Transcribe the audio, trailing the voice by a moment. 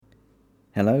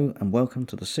Hello and welcome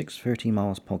to the 630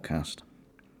 Miles podcast.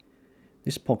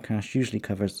 This podcast usually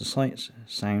covers the sights,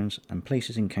 sounds and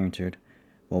places encountered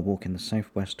while walking the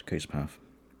southwest coast path.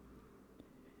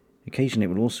 Occasionally it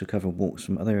will also cover walks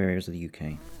from other areas of the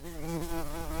UK.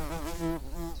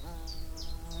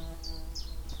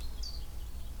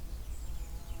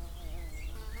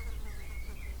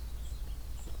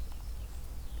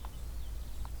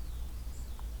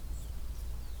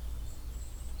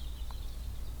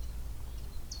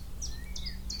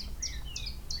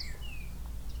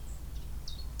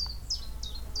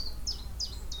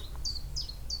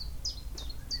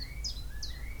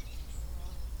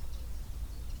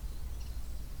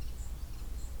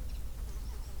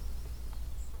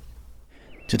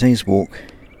 Today's walk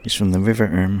is from the River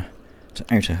Erm to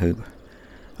Outer Hope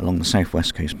along the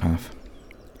southwest coast path.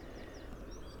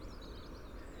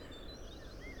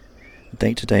 The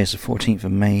date today is the 14th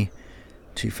of May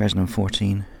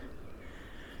 2014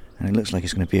 and it looks like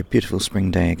it's going to be a beautiful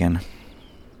spring day again.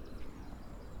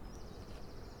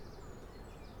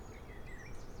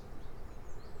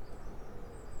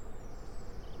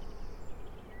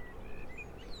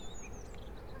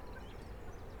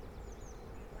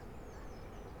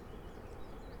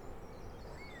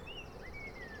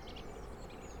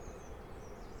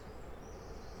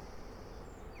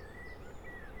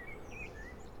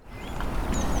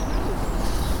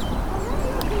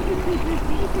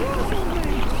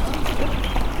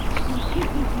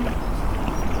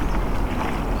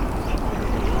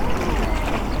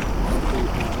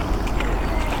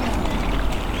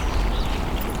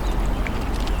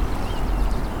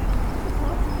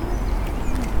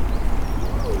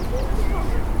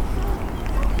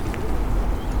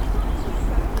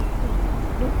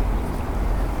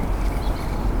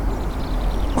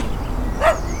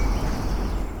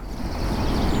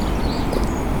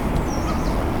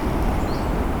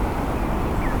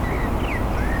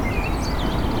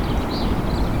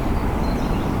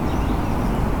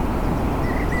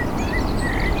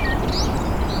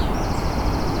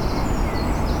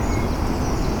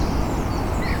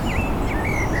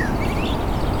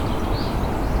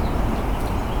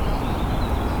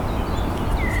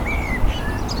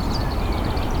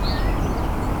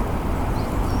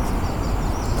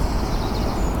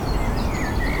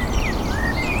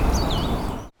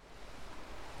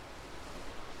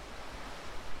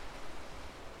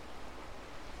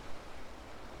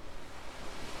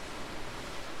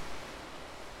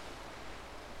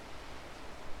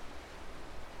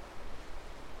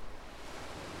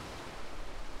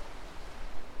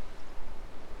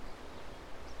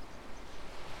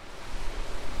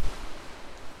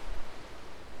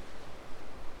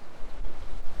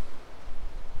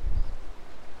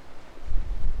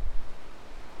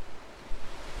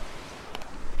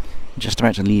 Just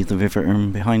about to leave the River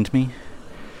Erm behind me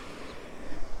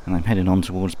and I'm heading on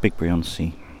towards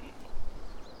Bigbury-on-Sea.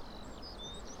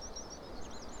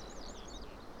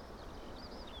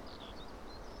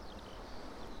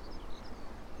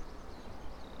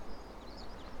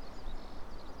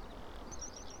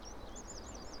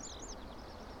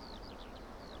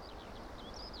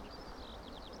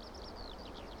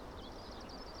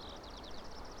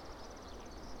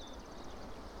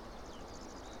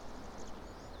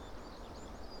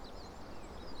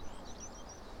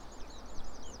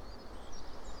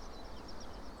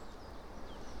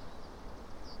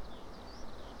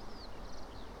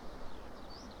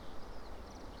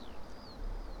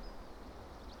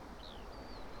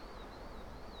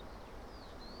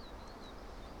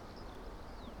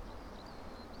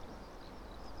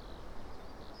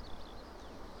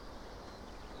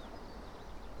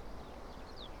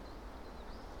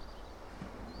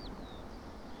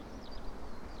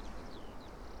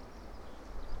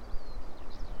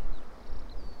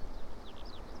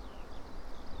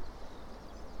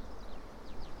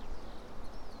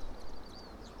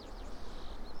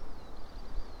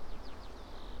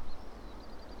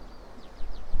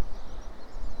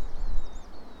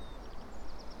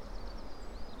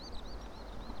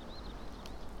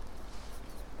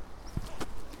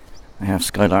 I have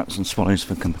skylarks and swallows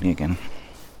for company again.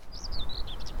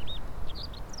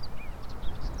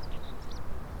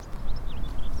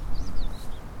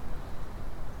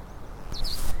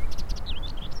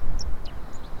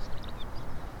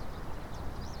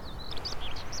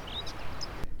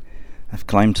 I've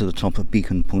climbed to the top of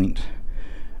Beacon Point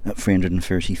at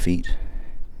 330 feet.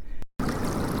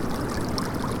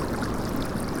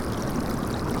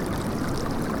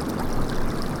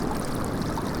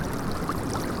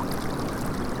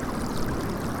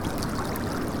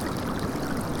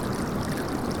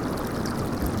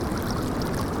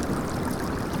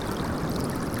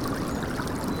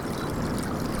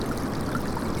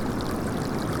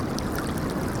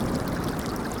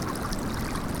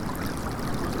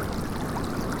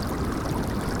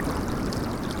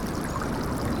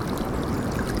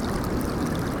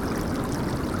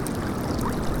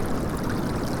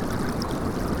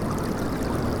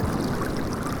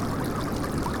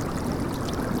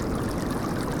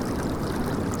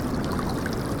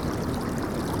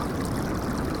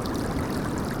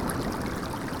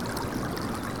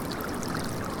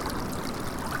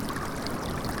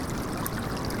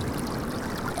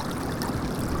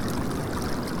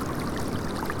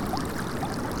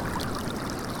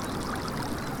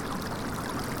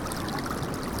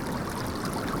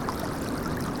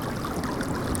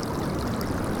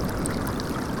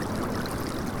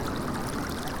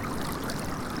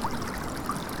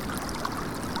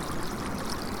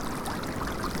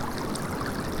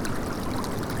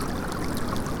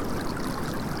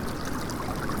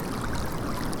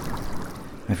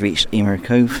 I've reached Emer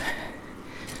Cove.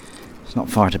 It's not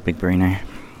far to Bigbury now.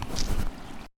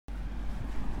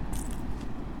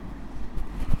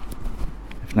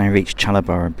 I've now reached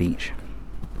Chalabarra Beach.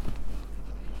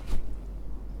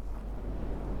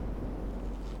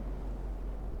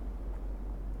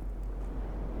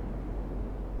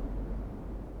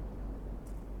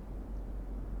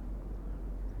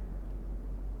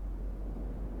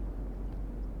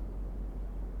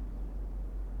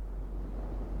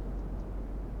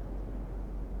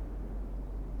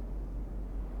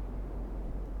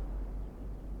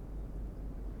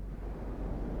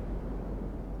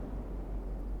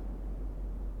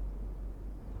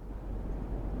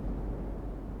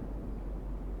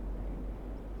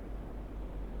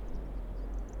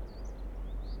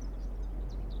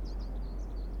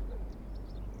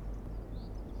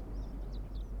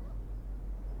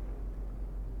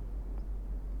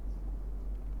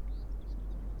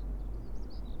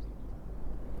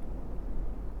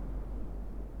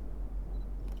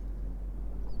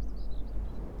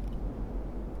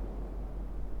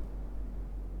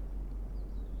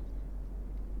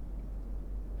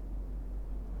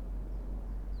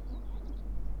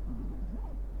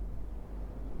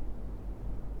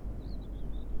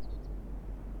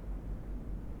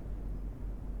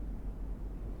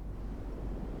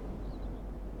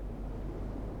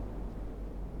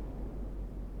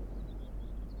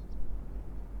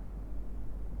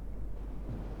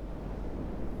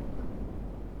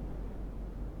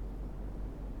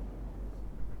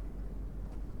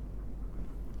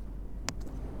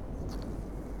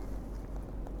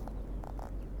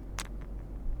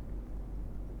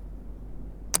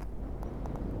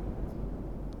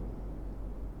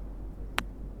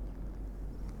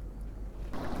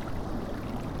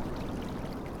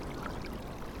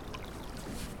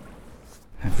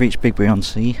 I've reached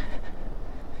Bigbury-on-Sea.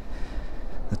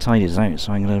 The tide is out,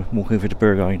 so I'm going to walk over to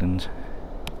Burgh Island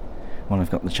when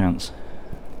I've got the chance.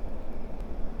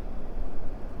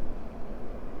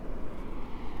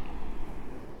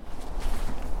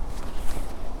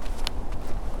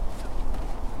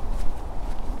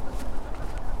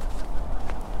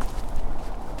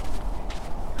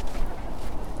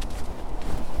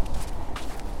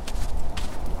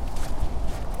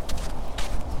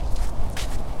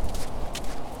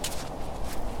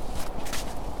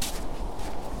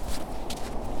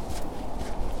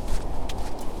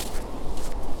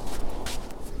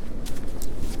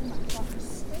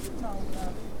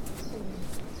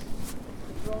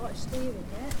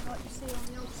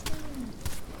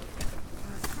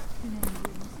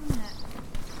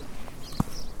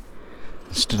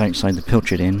 Stood outside the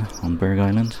Pilchard Inn on Burgh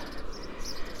Island.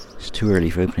 It's too early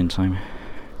for opening time.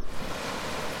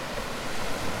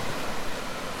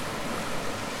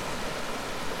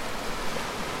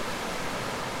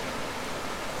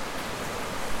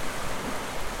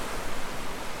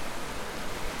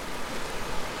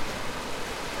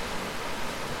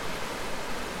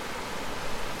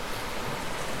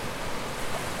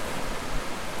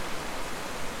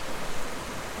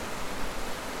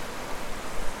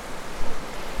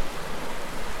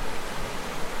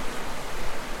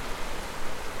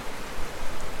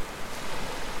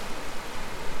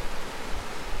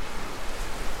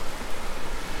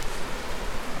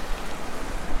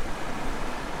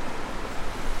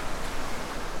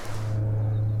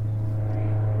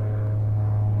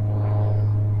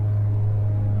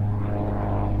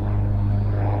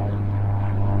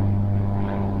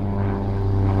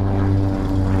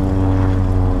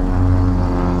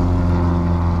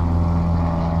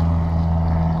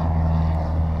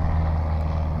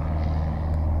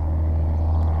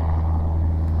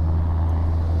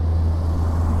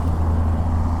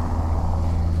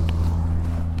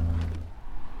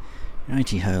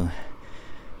 Righty-ho,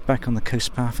 back on the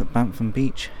coast path at Bampham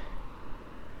Beach.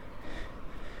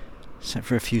 Except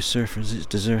for a few surfers, it's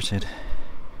deserted.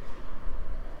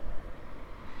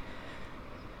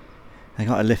 I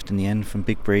got a lift in the end from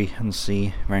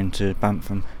Bigbury-on-Sea round to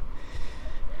Bampham.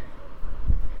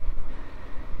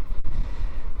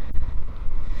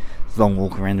 The long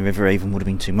walk around the River Avon would have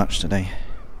been too much today.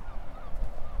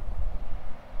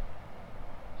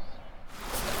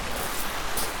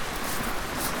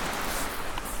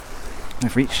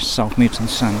 I've reached Saltmouton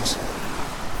Sands.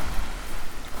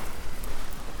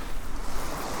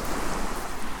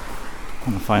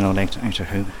 On the final leg to Outer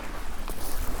Hope.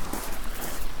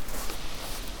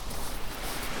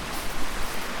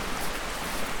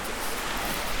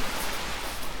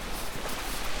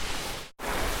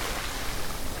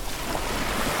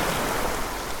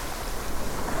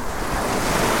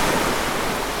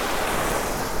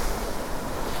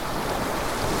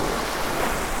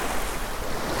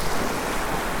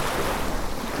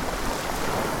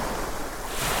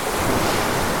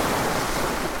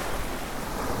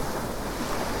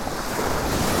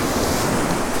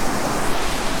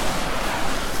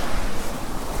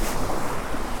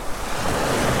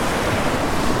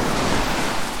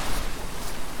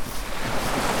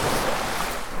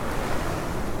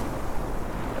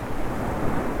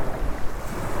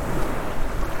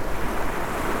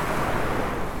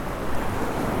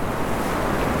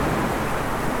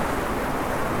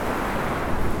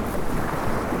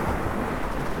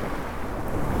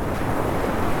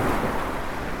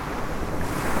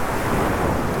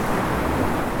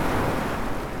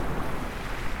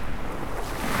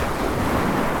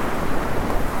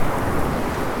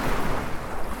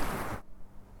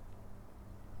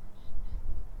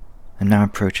 now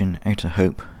approaching Outer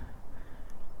Hope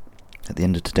at the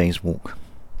end of today's walk.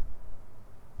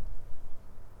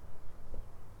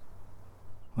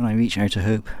 When I reach Outer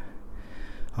Hope,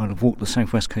 I'll have walked the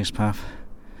Southwest Coast Path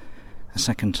a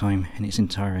second time in its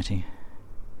entirety.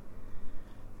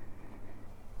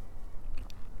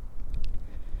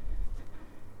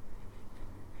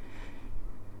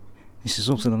 This is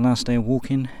also the last day of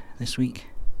walking this week.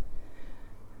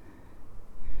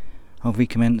 I'll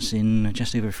recommence in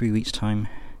just over 3 weeks' time,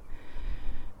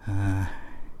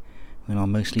 when I'll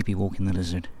mostly be walking the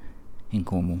Lizard in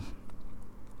Cornwall.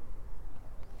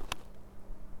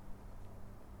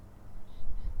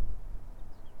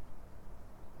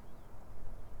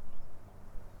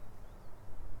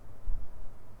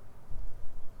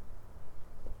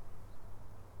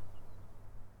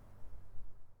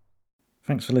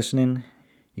 Thanks for listening.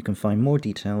 You can find more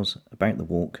details about the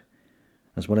walk,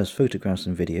 as well as photographs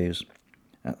and videos,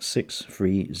 at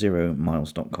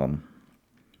 630miles.com.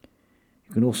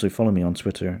 You can also follow me on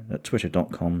Twitter at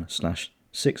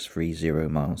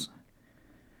twitter.com/630miles.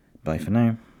 Bye for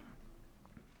now.